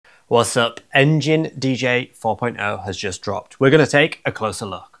What's up? Engine DJ 4.0 has just dropped. We're going to take a closer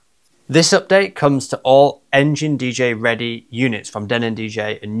look. This update comes to all Engine DJ ready units from Denon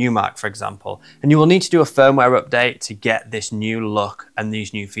DJ and Newmark, for example, and you will need to do a firmware update to get this new look and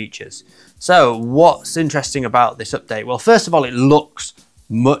these new features. So what's interesting about this update? Well, first of all, it looks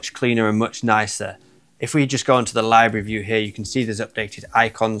much cleaner and much nicer. If we just go into the library view here, you can see there's updated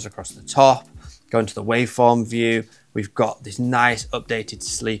icons across the top. Go into the waveform view, we've got this nice updated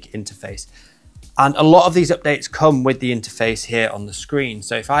sleek interface. And a lot of these updates come with the interface here on the screen.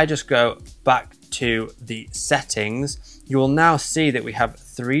 So if I just go back to the settings, you will now see that we have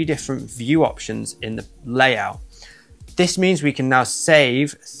 3 different view options in the layout. This means we can now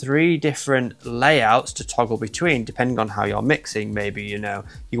save 3 different layouts to toggle between, depending on how you're mixing. Maybe,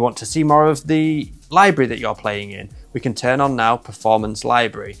 you want to see more of the library that you're playing in. We can turn on now Performance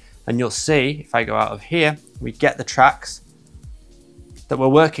Library. And you'll see, if I go out of here, we get the tracks that we're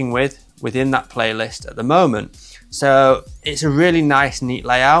working with within that playlist at the moment. So it's a really nice, neat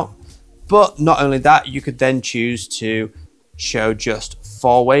layout. But not only that, you could then choose to show just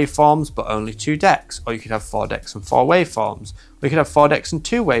 4 waveforms, but only 2 decks. Or you could have 4 decks and 4 waveforms. Or you could have 4 decks and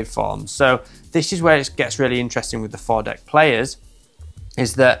 2 waveforms. So this is where it gets really interesting with the 4-deck players,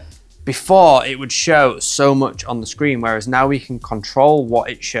 is that before it would show so much on the screen, whereas now we can control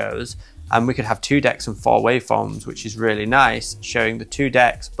what it shows, and we could have 2 decks and 4 waveforms, which is really nice, showing the 2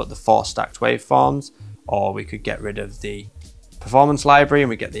 decks but the 4 stacked waveforms. Or we could get rid of the performance library and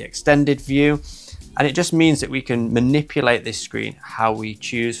we get the extended view, and it just means that we can manipulate this screen how we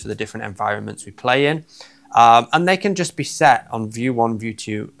choose for the different environments we play in, and they can just be set on view 1, view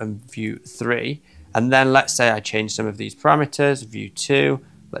 2 and view 3. And then let's say I change some of these parameters, view 2,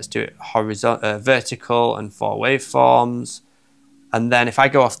 let's do it horizontal, vertical and 4 waveforms. And then if I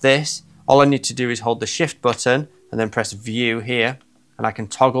go off this, all I need to do is hold the shift button and then press view here, and I can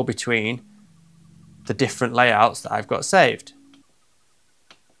toggle between the different layouts that I've got saved,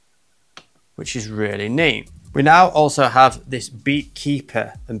 which is really neat. We now also have this beat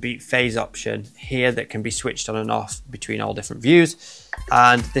keeper and beat phase option here that can be switched on and off between all different views.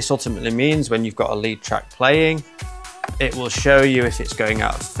 And this ultimately means when you've got a lead track playing, it will show you if it's going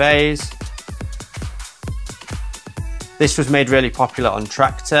out of phase. This was made really popular on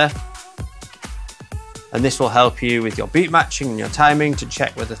Tractor, and this will help you with your beat matching and your timing to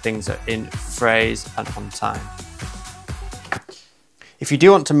check whether things are in phrase and on time. If you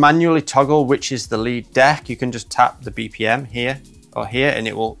do want to manually toggle which is the lead deck, you can just tap the BPM here or here, and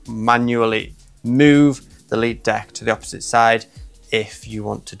it will manually move the lead deck to the opposite side if you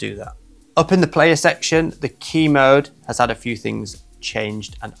want to do that. Up in the player section, the key mode has had a few things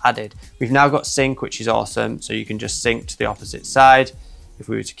changed and added. We've now got sync, which is awesome. So you can just sync to the opposite side. If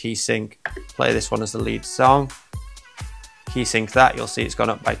we were to key sync, play this one as the lead song, key sync that, you'll see it's gone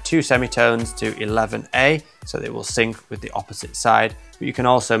up by 2 semitones to 11A. So it will sync with the opposite side. But you can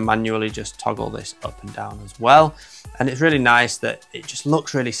also manually just toggle this up and down as well. And it's really nice that it just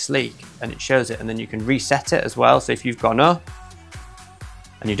looks really sleek and it shows it. And then you can reset it as well. So if you've gone up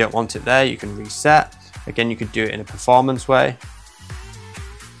and you don't want it there, you can reset. Again, you could do it in a performance way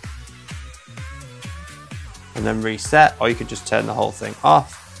and then reset, or you could just turn the whole thing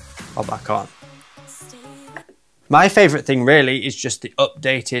off or back on. My favorite thing really is just the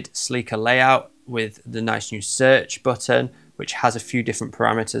updated, sleeker layout with the nice new search button, which has a few different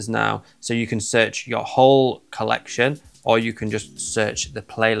parameters now. So you can search your whole collection, or you can just search the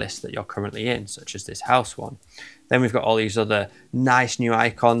playlist that you're currently in, such as this house one. Then we've got all these other nice new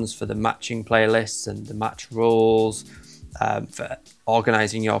icons for the matching playlists and the match rules, for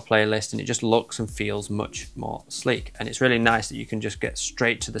organizing your playlist, and it just looks and feels much more sleek. And it's really nice that you can just get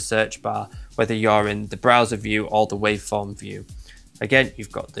straight to the search bar, whether you're in the browser view or the waveform view. Again,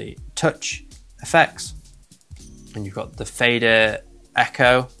 you've got the touch effects, and you've got the fader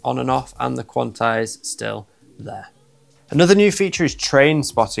echo on and off, and the quantize still there. Another new feature is train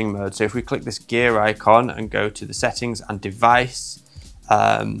spotting mode. So if we click this gear icon and go to the settings and device,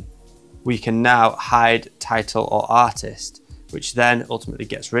 we can now hide title or artist, which then ultimately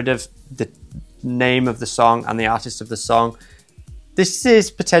gets rid of the name of the song and the artist of the song. This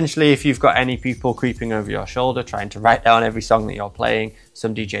is potentially if you've got any people creeping over your shoulder trying to write down every song that you're playing.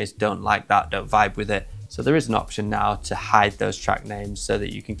 Some DJs don't like that, don't vibe with it. So there is an option now to hide those track names so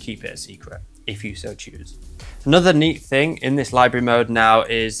that you can keep it a secret if you so choose. Another neat thing in this library mode now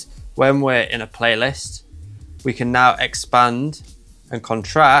is when we're in a playlist, we can now expand and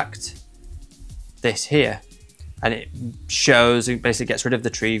contract this here, and it shows, it basically gets rid of the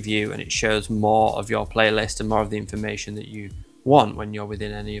tree view, and it shows more of your playlist and more of the information that you want when you're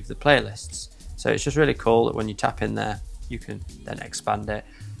within any of the playlists. So it's just really cool that when you tap in there, you can then expand it.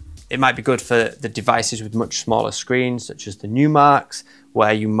 It might be good for the devices with much smaller screens, such as the new Marks,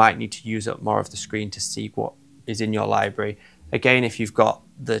 where you might need to use up more of the screen to see what is in your library. Again, if you've got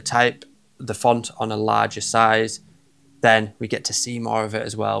the font on a larger size, then we get to see more of it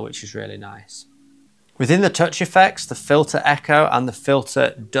as well, which is really nice. Within the touch effects, the filter echo and the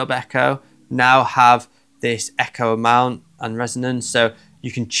filter dub echo now have this echo amount and resonance, so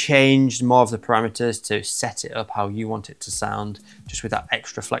you can change more of the parameters to set it up how you want it to sound, just with that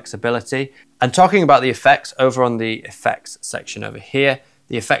extra flexibility. And talking about the effects, over on the effects section over here,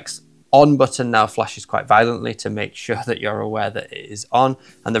 the effects on button now flashes quite violently to make sure that you're aware that it is on,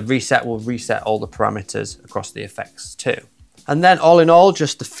 and the reset will reset all the parameters across the effects too. And then all in all,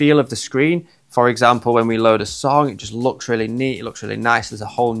 just the feel of the screen. For example, when we load a song, it just looks really neat, it looks really nice. There's a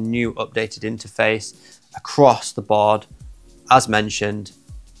whole new updated interface across the board, as mentioned,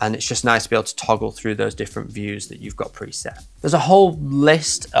 and it's just nice to be able to toggle through those different views that you've got preset. There's a whole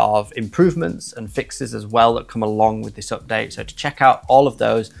list of improvements and fixes as well that come along with this update. So to check out all of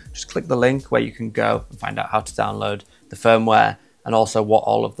those, just click the link where you can go and find out how to download the firmware and also what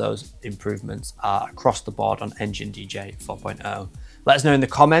all of those improvements are across the board on Engine DJ 4.0. Let us know in the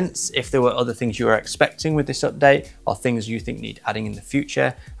comments if there were other things you were expecting with this update or things you think need adding in the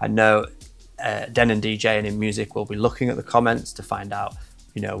future. I know Den and DJ and In Music will be looking at the comments to find out,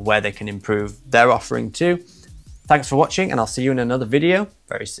 where they can improve their offering too. Thanks for watching, and I'll see you in another video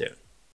very soon.